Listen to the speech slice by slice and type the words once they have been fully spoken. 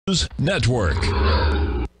Network.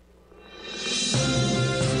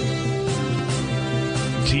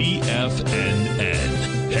 TFNN.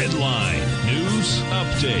 Headline News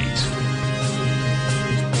Update.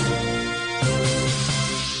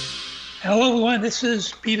 Hello, everyone. This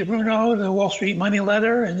is Peter Bruno, the Wall Street Money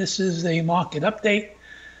Letter, and this is the market update.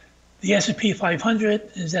 The S&P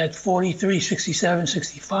 500 is at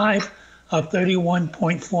 4367.65, up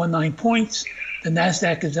 31.49 points. The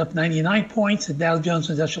NASDAQ is up 99 points. The Dow Jones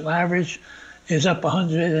Industrial Average is up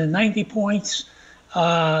 190 points.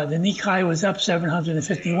 The Nikkei was up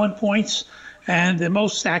 751 points. And the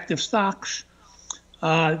most active stocks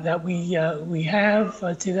that we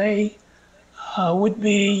have today would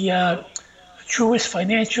be Truist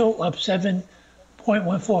Financial up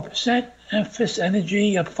 7.14%, Memphis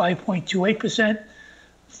Energy up 5.28%,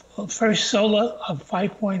 First Solar up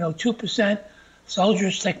 5.02%,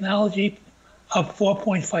 Soldiers Technology up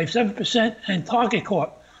 4.57%, and Target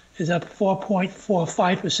Corp is up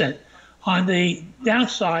 4.45%. On the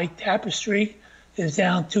downside, Tapestry is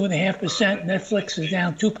down 2.5%, Netflix is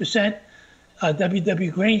down 2%,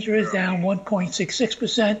 WW Grainger is down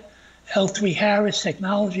 1.66%, L3 Harris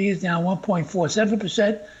Technology is down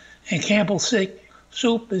 1.47%, and Campbell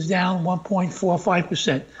Soup is down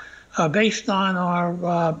 1.45%. Based on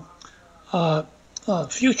our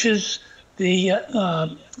futures, the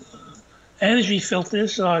energy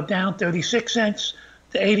filters are down 36 cents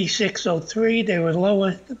to 86.03. They were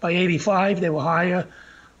lower by 85. They were higher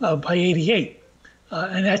by 88.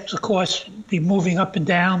 And that's, of course, be moving up and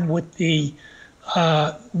down with the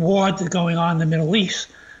war that's going on in the Middle East.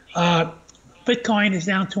 Bitcoin is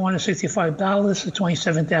down $265 to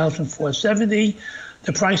 27,470.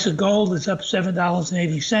 The price of gold is up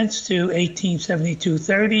 $7.80 to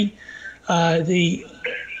 1872.30. The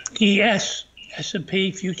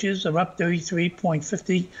S&P futures are up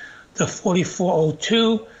 33.50 to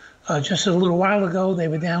 44.02. Just a little while ago, they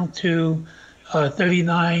were down to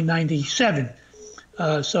 39.97.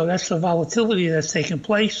 So that's the volatility that's taken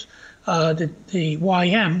place. The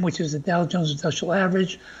YM, which is the Dow Jones Industrial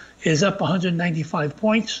Average, is up 195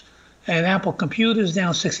 points, and Apple Computer is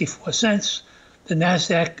down 64 cents. The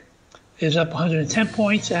NASDAQ is up 110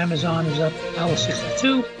 points. Amazon is up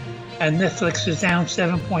 $1.62, and Netflix is down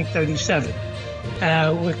 7.37.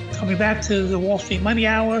 We're coming back to the Wall Street Money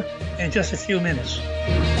Hour in just a few minutes.